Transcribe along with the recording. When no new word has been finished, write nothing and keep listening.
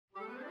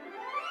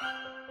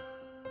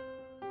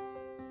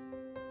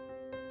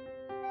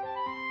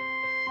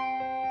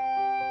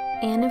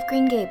Anne of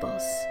Green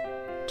Gables,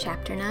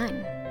 Chapter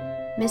 9.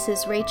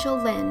 Mrs. Rachel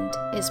Lynde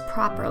is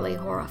properly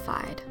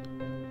horrified.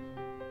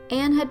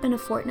 Anne had been a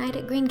fortnight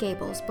at Green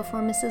Gables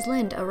before Mrs.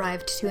 Lynde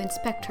arrived to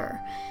inspect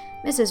her.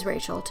 Mrs.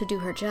 Rachel, to do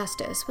her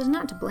justice, was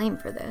not to blame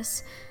for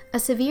this. A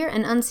severe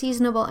and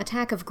unseasonable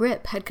attack of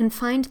grippe had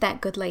confined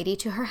that good lady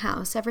to her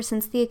house ever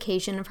since the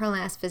occasion of her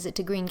last visit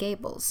to Green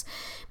Gables.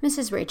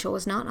 Mrs. Rachel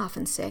was not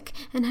often sick,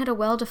 and had a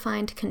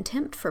well-defined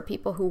contempt for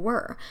people who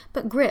were,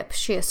 but grippe,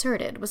 she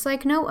asserted, was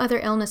like no other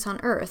illness on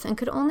earth, and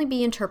could only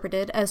be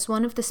interpreted as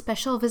one of the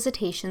special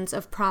visitations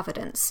of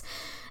Providence.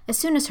 As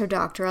soon as her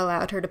doctor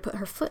allowed her to put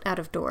her foot out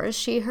of doors,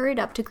 she hurried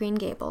up to Green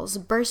Gables,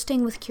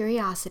 bursting with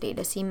curiosity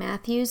to see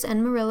Matthew's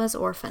and Marilla's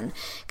orphan,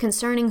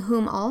 concerning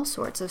whom all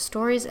sorts of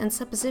stories and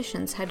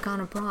suppositions had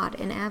gone abroad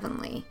in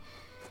Avonlea.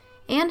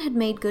 Anne had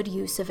made good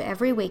use of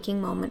every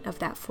waking moment of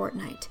that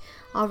fortnight.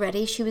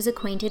 Already she was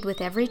acquainted with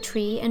every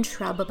tree and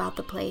shrub about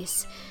the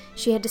place.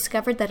 She had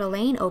discovered that a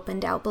lane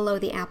opened out below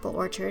the apple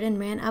orchard and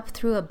ran up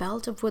through a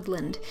belt of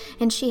woodland,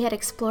 and she had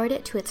explored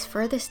it to its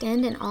furthest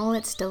end in all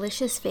its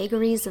delicious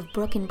vagaries of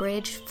brook and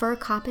bridge, fir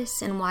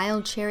coppice and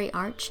wild cherry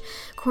arch,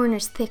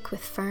 corners thick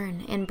with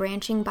fern, and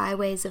branching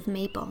byways of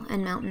maple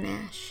and mountain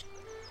ash.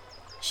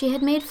 She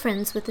had made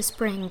friends with the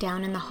spring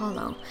down in the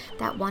hollow,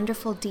 that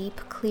wonderful deep,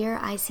 clear,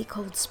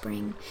 icy-cold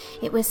spring.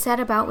 It was set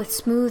about with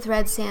smooth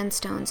red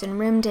sandstones and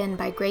rimmed in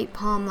by great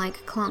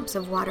palm-like clumps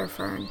of water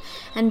fern,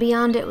 and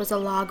beyond it was a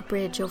log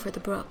bridge over the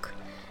brook.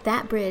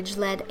 That bridge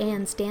led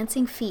Anne's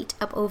dancing feet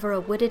up over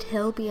a wooded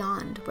hill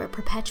beyond, where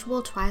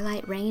perpetual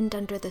twilight reigned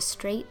under the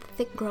straight,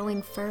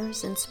 thick-growing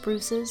firs and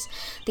spruces.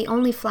 The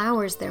only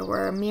flowers there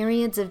were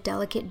myriads of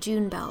delicate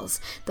June bells,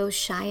 those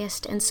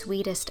shyest and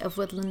sweetest of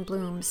woodland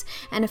blooms,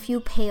 and a few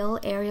pale,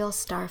 aerial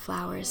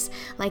starflowers,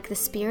 like the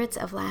spirits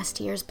of last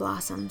year's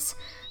blossoms.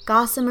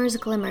 Gossamers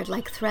glimmered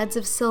like threads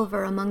of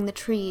silver among the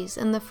trees,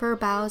 and the fir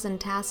boughs and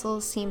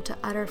tassels seemed to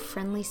utter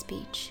friendly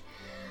speech.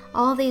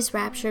 All these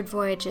raptured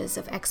voyages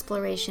of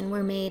exploration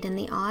were made in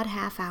the odd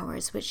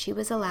half-hours which she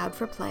was allowed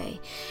for play,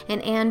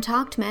 and Anne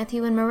talked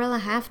Matthew and Marilla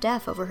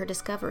half-deaf over her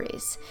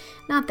discoveries.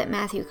 Not that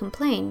Matthew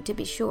complained, to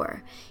be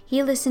sure.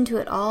 He listened to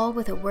it all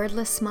with a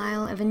wordless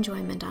smile of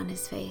enjoyment on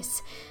his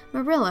face.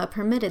 Marilla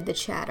permitted the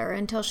chatter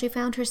until she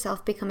found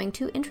herself becoming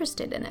too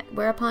interested in it,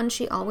 whereupon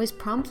she always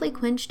promptly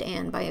quenched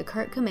Anne by a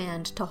curt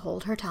command to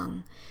hold her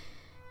tongue.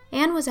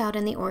 Anne was out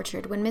in the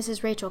orchard when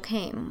Mrs. Rachel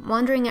came,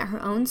 wandering at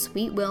her own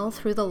sweet will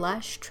through the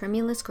lush,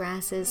 tremulous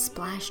grasses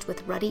splashed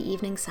with ruddy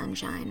evening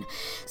sunshine.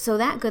 So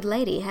that good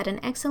lady had an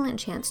excellent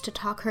chance to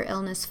talk her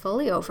illness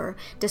fully over,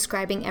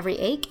 describing every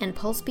ache and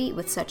pulse beat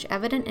with such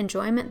evident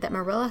enjoyment that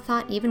Marilla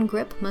thought even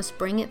grippe must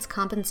bring its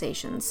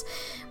compensations.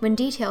 When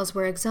details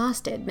were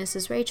exhausted,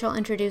 Mrs. Rachel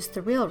introduced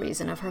the real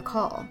reason of her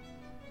call.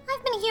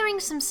 I've been hearing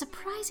some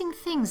surprising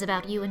things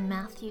about you and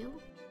Matthew.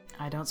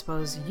 I don't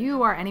suppose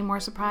you are any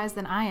more surprised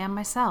than I am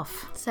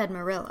myself, said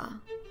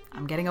Marilla.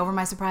 I'm getting over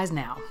my surprise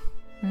now.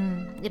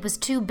 It was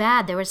too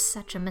bad there was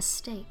such a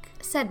mistake,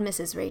 said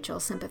Mrs. Rachel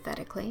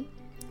sympathetically.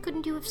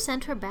 Couldn't you have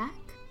sent her back?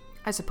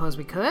 I suppose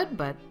we could,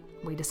 but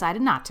we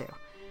decided not to.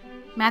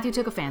 Matthew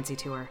took a fancy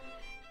to her,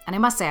 and I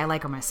must say I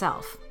like her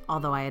myself,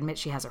 although I admit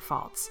she has her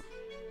faults.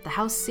 The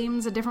house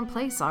seems a different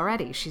place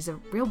already. She's a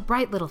real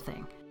bright little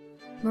thing.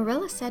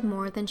 Marilla said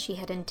more than she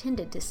had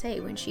intended to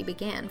say when she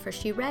began, for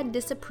she read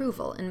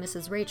disapproval in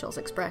Mrs. Rachel's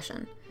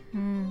expression.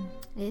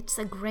 It's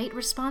a great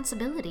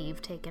responsibility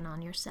you've taken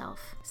on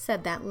yourself,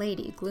 said that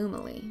lady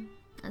gloomily.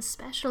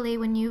 Especially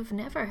when you've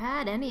never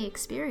had any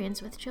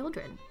experience with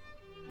children.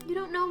 You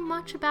don't know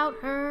much about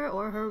her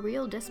or her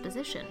real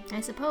disposition, I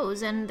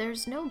suppose, and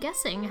there's no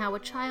guessing how a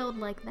child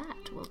like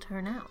that will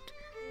turn out.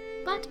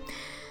 But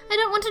I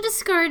don't want to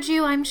discourage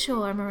you, I'm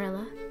sure,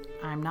 Marilla.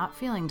 I'm not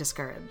feeling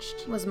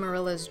discouraged, was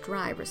Marilla's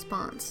dry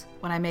response.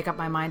 When I make up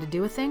my mind to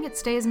do a thing, it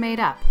stays made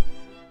up.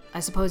 I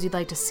suppose you'd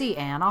like to see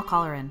Anne. I'll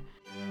call her in.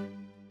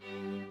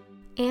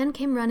 Anne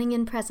came running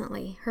in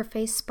presently, her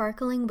face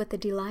sparkling with the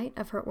delight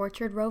of her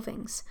orchard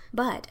rovings.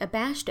 But,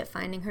 abashed at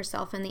finding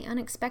herself in the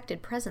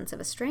unexpected presence of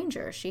a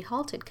stranger, she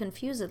halted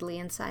confusedly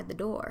inside the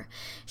door.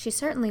 She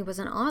certainly was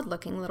an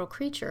odd-looking little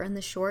creature in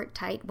the short,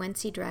 tight,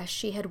 wincey dress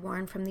she had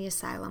worn from the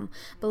asylum,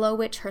 below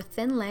which her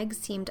thin legs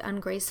seemed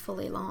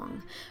ungracefully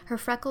long. Her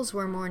freckles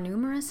were more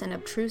numerous and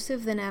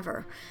obtrusive than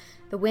ever.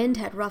 The wind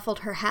had ruffled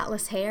her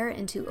hatless hair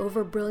into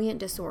over-brilliant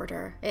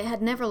disorder. It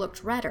had never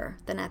looked redder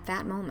than at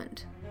that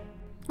moment.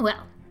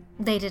 Well,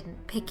 they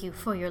didn't pick you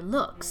for your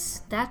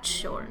looks, that's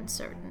sure and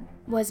certain,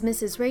 was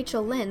Mrs.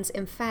 Rachel Lynde's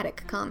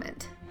emphatic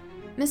comment.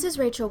 Mrs.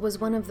 Rachel was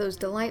one of those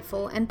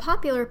delightful and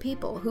popular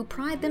people who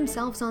pride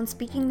themselves on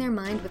speaking their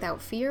mind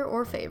without fear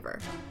or favor.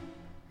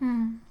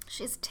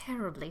 She's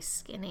terribly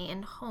skinny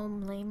and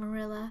homely,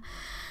 Marilla.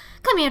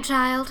 Come here,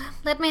 child.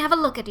 Let me have a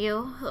look at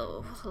you.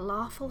 Oh,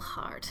 lawful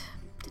heart.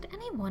 Did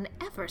anyone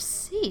ever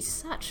see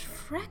such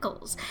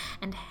freckles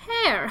and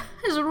hair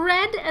as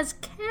red as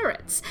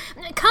carrots?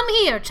 Come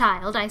here,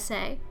 child, I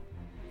say.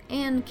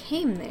 Anne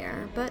came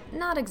there, but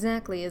not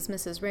exactly as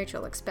Mrs.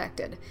 Rachel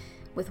expected.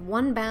 With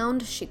one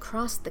bound, she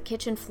crossed the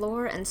kitchen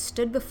floor and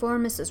stood before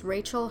Mrs.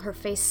 Rachel, her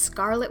face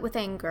scarlet with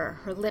anger,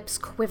 her lips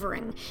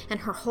quivering,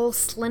 and her whole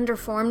slender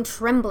form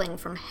trembling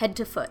from head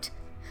to foot.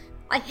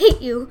 "I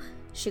hate you!"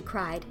 she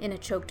cried in a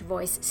choked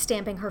voice,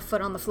 stamping her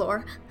foot on the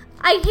floor.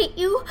 "I hate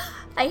you!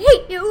 I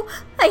hate you!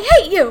 I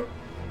hate you!"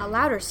 A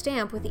louder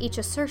stamp with each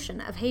assertion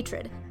of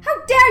hatred.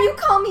 "How dare you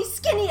call me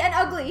skinny and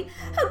ugly?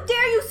 How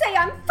dare you say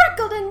I'm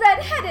freckled and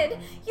red-headed?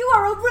 You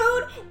are a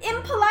rude,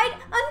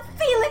 impolite,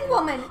 unfeeling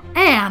woman!"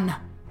 Anne!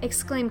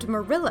 exclaimed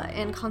Marilla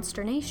in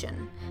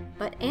consternation.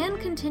 But Anne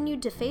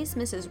continued to face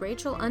Mrs.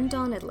 Rachel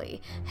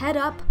undauntedly, head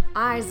up,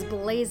 eyes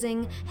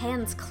blazing,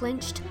 hands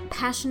clenched,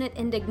 passionate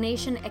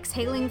indignation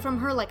exhaling from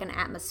her like an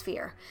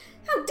atmosphere.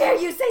 "How dare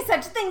you say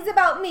such things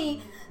about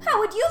me? How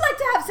would you like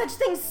to have such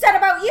things said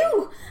about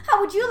you? How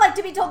would you like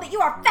to be told that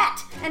you are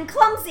fat and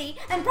clumsy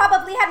and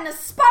probably hadn't a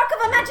spark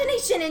of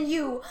imagination in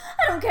you?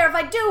 I don't care if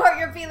I do hurt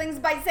your feelings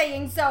by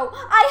saying so.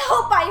 I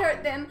hope I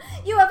hurt them.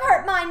 You have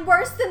hurt mine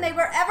worse than they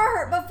were ever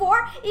hurt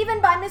before,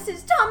 even by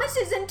Mrs.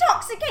 Thomas's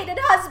intoxicated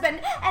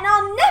husband, and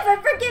I'll never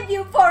forgive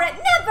you for it.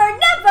 Never,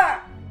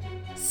 never!"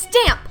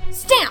 Stamp!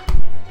 Stamp!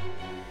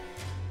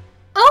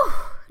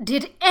 Oh!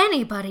 Did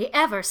anybody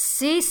ever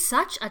see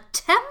such a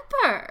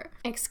temper?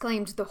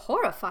 Exclaimed the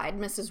horrified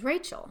Mrs.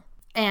 Rachel.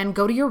 Anne,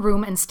 go to your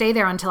room and stay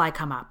there until I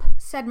come up,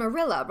 said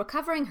Marilla,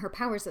 recovering her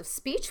powers of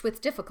speech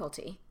with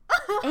difficulty.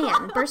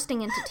 Anne,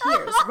 bursting into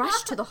tears,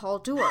 rushed to the hall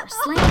door,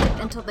 slammed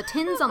it until the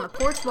tins on the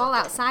porch wall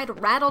outside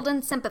rattled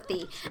in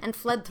sympathy, and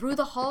fled through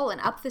the hall and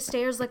up the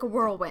stairs like a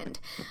whirlwind.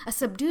 A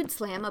subdued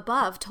slam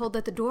above told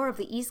that the door of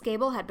the east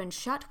gable had been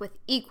shut with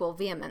equal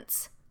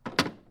vehemence.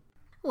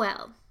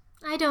 "Well,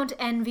 I don't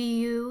envy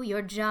you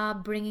your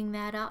job bringing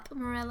that up,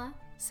 Marilla,"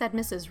 said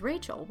Mrs.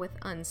 Rachel with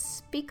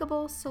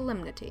unspeakable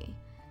solemnity.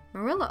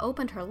 Marilla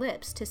opened her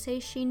lips to say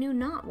she knew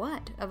not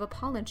what of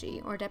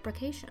apology or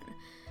deprecation.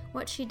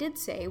 What she did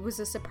say was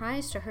a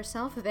surprise to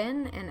herself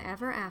then and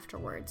ever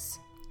afterwards.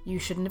 You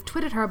shouldn't have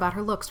twitted her about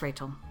her looks,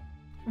 Rachel.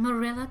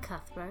 "Marilla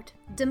Cuthbert,"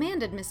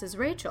 demanded Mrs.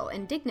 Rachel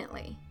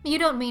indignantly. "You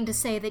don't mean to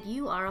say that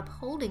you are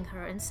upholding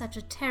her in such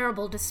a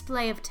terrible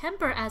display of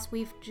temper as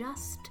we've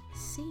just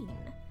seen?"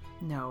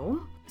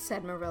 No,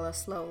 said Marilla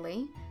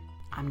slowly.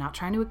 I'm not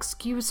trying to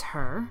excuse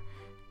her.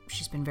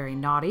 She's been very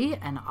naughty,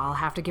 and I'll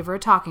have to give her a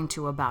talking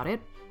to about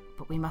it,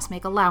 but we must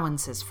make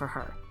allowances for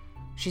her.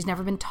 She's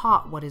never been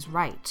taught what is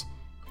right,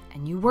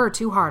 and you were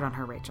too hard on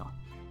her, Rachel.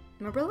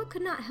 Marilla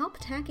could not help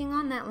tacking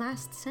on that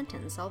last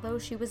sentence, although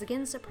she was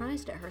again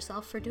surprised at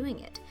herself for doing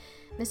it.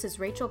 Mrs.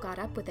 Rachel got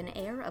up with an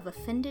air of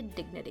offended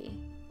dignity.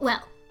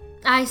 "Well,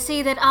 I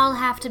see that I'll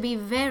have to be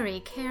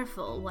very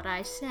careful what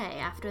I say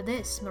after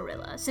this,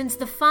 Marilla, since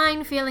the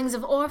fine feelings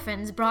of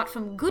orphans brought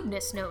from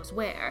goodness knows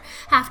where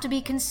have to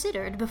be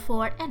considered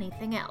before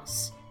anything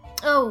else.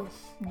 Oh,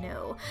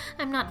 no,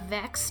 I'm not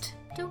vexed.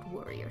 Don't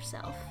worry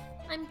yourself.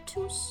 I'm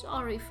too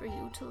sorry for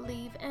you to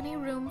leave any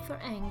room for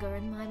anger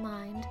in my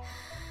mind.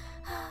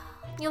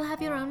 You'll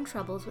have your own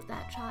troubles with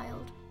that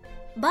child.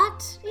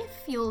 But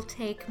if you'll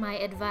take my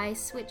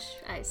advice, which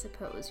I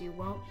suppose you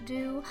won't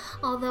do,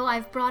 although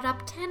I've brought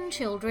up 10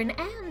 children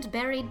and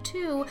buried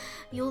 2,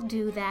 you'll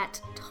do that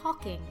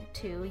talking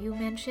to you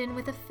mention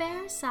with a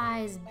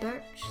fair-sized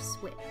birch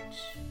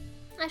switch.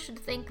 I should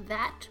think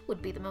that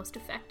would be the most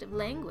effective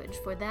language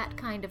for that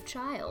kind of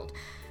child.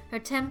 Her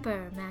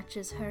temper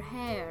matches her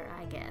hair,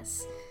 I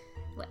guess.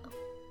 Well,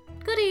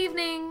 good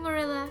evening,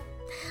 Marilla.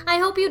 I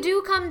hope you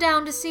do come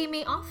down to see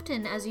me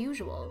often as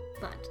usual,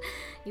 but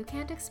you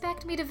can't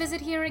expect me to visit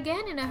here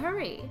again in a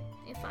hurry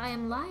if I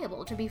am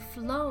liable to be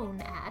flown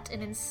at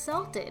and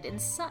insulted in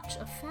such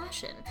a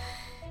fashion.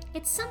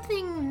 It's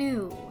something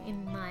new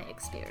in my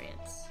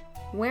experience."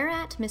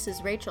 Whereat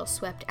Mrs. Rachel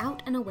swept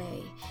out and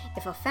away,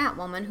 if a fat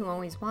woman who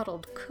always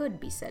waddled could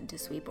be said to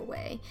sweep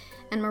away,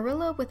 and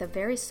Marilla with a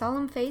very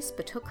solemn face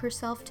betook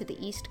herself to the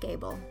east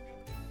gable.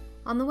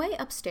 On the way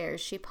upstairs,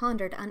 she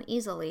pondered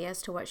uneasily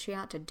as to what she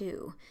ought to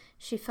do.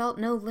 She felt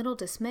no little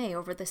dismay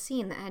over the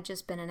scene that had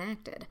just been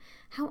enacted.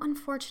 How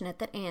unfortunate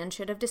that Anne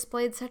should have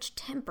displayed such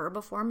temper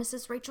before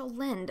Mrs. Rachel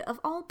Lynde, of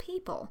all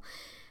people.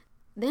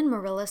 Then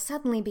Marilla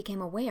suddenly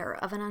became aware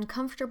of an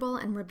uncomfortable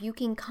and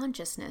rebuking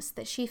consciousness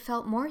that she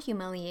felt more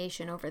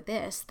humiliation over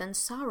this than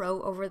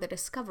sorrow over the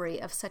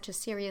discovery of such a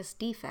serious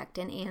defect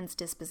in Anne's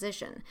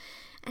disposition.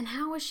 And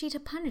how was she to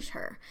punish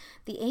her?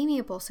 The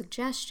amiable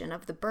suggestion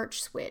of the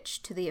birch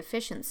switch, to the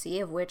efficiency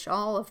of which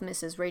all of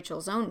Mrs.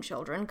 Rachel's own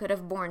children could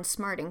have borne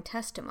smarting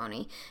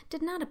testimony,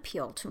 did not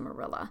appeal to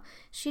Marilla.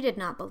 She did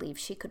not believe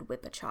she could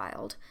whip a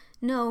child.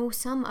 No,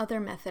 some other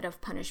method of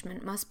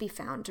punishment must be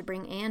found to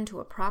bring Anne to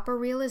a proper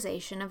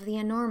realization of the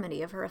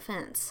enormity of her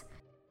offense.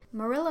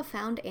 Marilla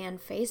found Anne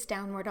face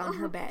downward on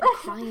her bed,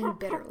 crying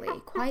bitterly,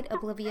 quite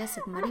oblivious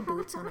of muddy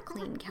boots on a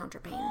clean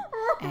counterpane.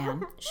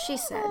 Anne? She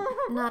said,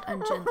 not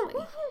ungently.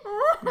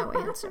 No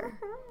answer.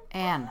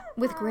 Anne.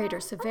 With greater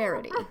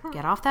severity.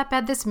 Get off that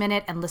bed this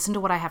minute and listen to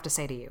what I have to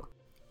say to you.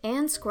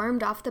 Anne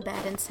squirmed off the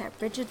bed and sat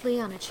rigidly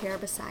on a chair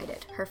beside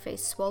it, her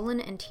face swollen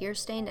and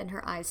tear-stained and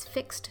her eyes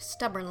fixed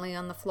stubbornly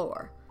on the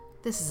floor.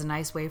 This is a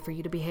nice way for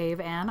you to behave,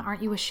 Anne.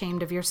 Aren't you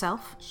ashamed of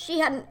yourself? She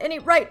hadn't any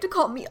right to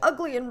call me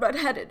ugly and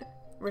red-headed,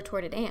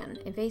 retorted Anne,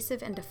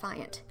 evasive and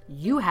defiant.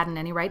 You hadn't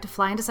any right to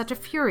fly into such a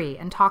fury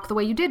and talk the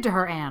way you did to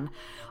her, Anne.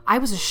 I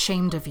was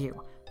ashamed of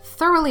you.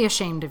 Thoroughly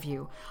ashamed of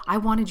you. I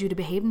wanted you to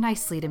behave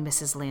nicely to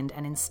Mrs. Lynde,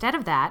 and instead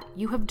of that,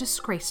 you have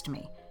disgraced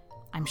me.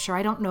 I'm sure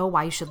I don't know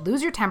why you should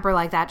lose your temper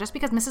like that just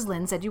because Mrs.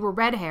 Lynde said you were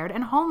red-haired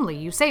and homely.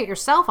 You say it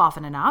yourself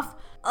often enough.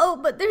 Oh,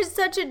 but there's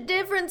such a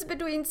difference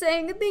between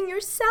saying a thing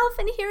yourself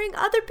and hearing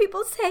other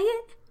people say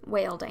it,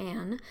 wailed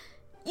Anne.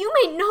 You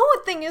may know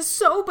a thing is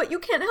so, but you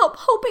can't help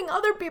hoping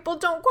other people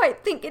don't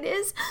quite think it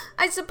is.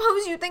 I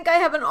suppose you think I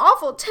have an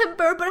awful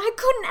temper, but I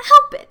couldn't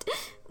help it.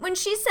 When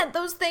she said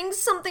those things,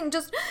 something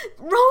just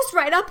rose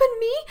right up in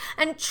me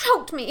and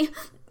choked me.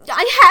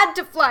 I had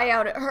to fly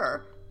out at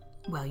her.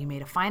 Well, you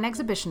made a fine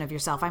exhibition of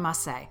yourself, I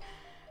must say.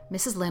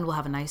 Mrs. Lynde will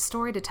have a nice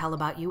story to tell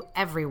about you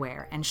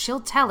everywhere, and she'll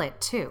tell it,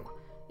 too.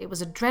 It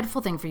was a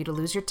dreadful thing for you to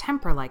lose your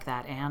temper like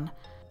that, Anne.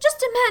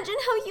 Just imagine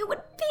how you would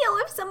feel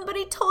if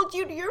somebody told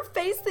you to your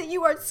face that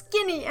you are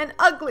skinny and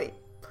ugly,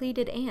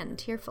 pleaded Anne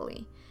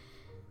tearfully.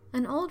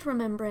 An old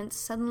remembrance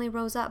suddenly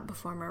rose up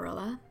before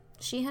Marilla.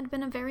 She had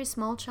been a very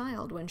small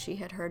child when she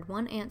had heard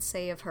one aunt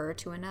say of her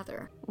to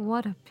another,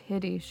 "What a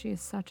pity she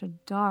is such a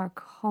dark,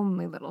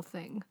 homely little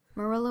thing."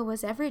 Marilla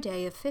was every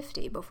day of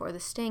 50 before the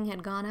sting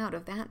had gone out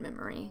of that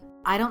memory.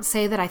 I don't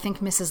say that I think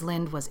Mrs.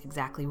 Lynde was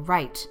exactly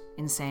right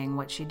in saying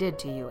what she did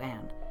to you,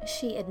 Anne,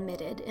 she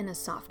admitted in a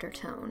softer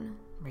tone.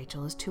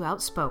 Rachel is too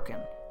outspoken,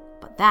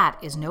 but that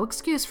is no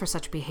excuse for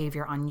such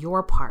behavior on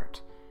your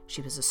part.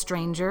 She was a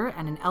stranger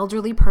and an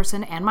elderly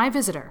person and my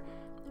visitor.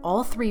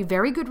 All three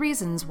very good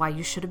reasons why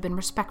you should have been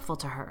respectful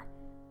to her.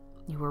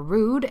 You were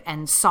rude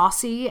and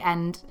saucy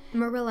and...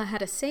 Marilla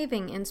had a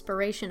saving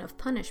inspiration of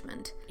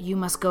punishment. You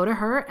must go to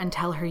her and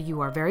tell her you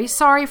are very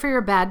sorry for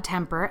your bad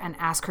temper and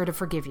ask her to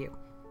forgive you.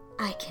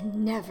 I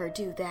can never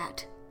do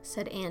that,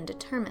 said Anne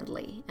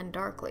determinedly and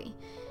darkly.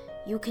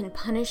 You can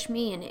punish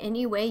me in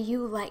any way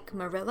you like,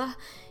 Marilla.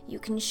 You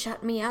can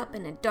shut me up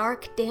in a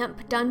dark,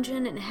 damp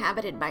dungeon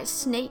inhabited by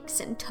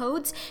snakes and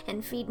toads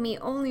and feed me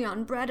only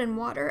on bread and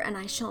water, and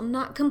I shall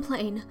not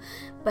complain.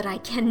 But I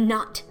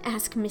cannot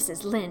ask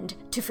Mrs. Lynde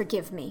to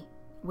forgive me.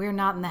 We're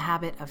not in the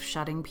habit of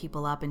shutting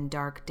people up in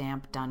dark,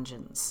 damp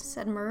dungeons,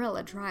 said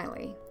Marilla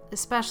dryly.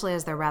 Especially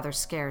as they're rather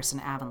scarce in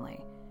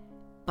Avonlea.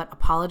 But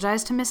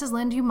apologize to Mrs.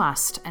 Lynde you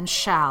must and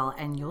shall,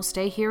 and you'll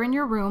stay here in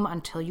your room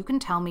until you can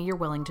tell me you're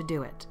willing to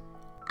do it.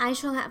 I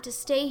shall have to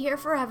stay here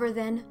forever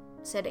then,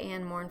 said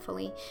Anne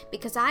mournfully,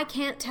 because I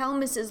can't tell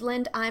Mrs.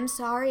 Lynde I'm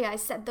sorry I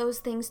said those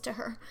things to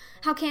her.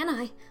 How can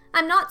I?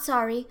 I'm not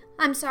sorry.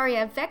 I'm sorry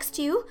I vexed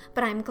you,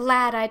 but I'm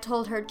glad I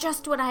told her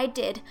just what I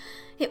did.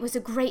 It was a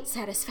great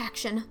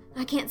satisfaction.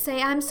 I can't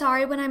say I'm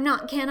sorry when I'm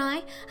not, can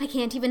I? I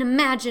can't even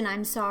imagine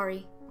I'm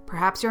sorry.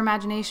 Perhaps your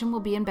imagination will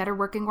be in better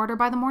working order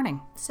by the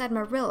morning, said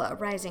Marilla,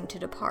 rising to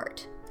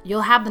depart.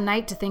 You'll have the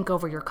night to think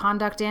over your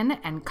conduct in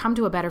and come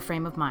to a better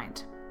frame of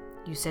mind.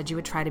 You said you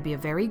would try to be a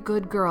very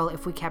good girl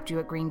if we kept you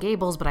at Green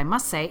Gables, but I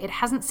must say it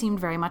hasn't seemed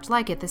very much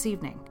like it this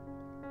evening.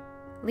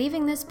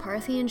 Leaving this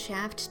Parthian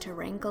shaft to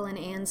rankle in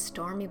Anne's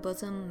stormy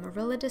bosom,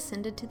 Marilla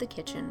descended to the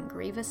kitchen,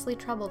 grievously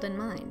troubled in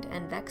mind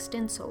and vexed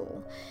in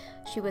soul.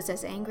 She was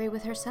as angry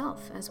with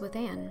herself as with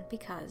Anne,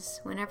 because,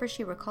 whenever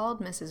she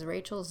recalled Mrs.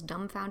 Rachel's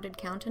dumbfounded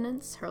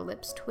countenance, her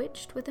lips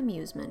twitched with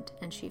amusement,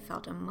 and she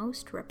felt a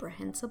most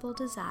reprehensible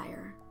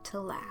desire to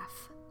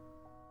laugh.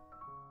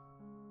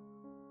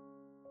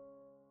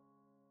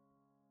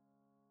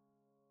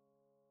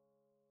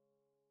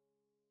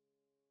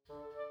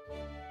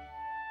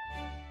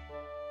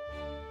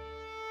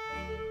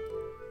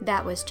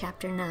 That was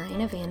Chapter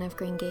 9 of Anne of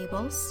Green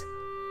Gables.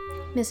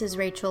 Mrs.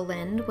 Rachel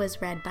Lynde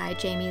was read by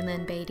Jamie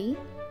Lynn Beatty.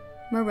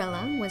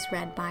 Marilla was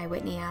read by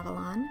Whitney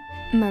Avalon.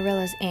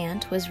 Marilla's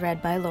aunt was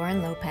read by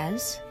Lauren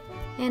Lopez.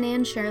 And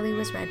Anne Shirley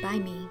was read by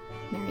me,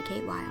 Mary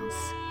Kate Wiles.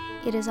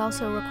 It is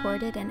also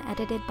recorded and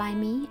edited by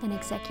me and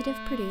executive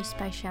produced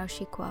by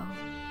Xiaoxi Kuo.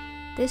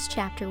 This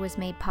chapter was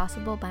made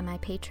possible by my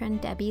patron,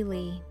 Debbie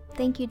Lee.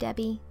 Thank you,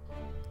 Debbie.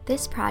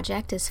 This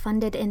project is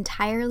funded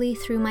entirely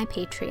through my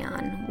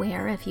Patreon,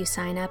 where if you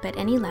sign up at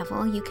any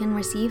level, you can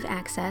receive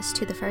access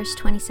to the first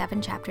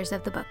 27 chapters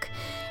of the book,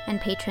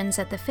 and patrons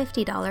at the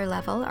 $50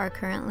 level are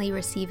currently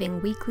receiving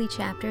weekly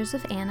chapters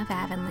of Anne of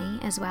Avonlea,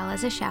 as well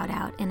as a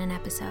shout-out in an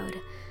episode.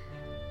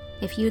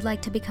 If you'd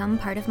like to become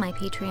part of my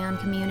Patreon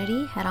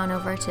community, head on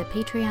over to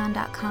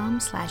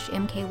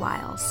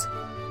patreon.com/mkwiles.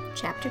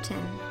 Chapter 10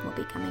 will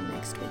be coming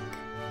next week.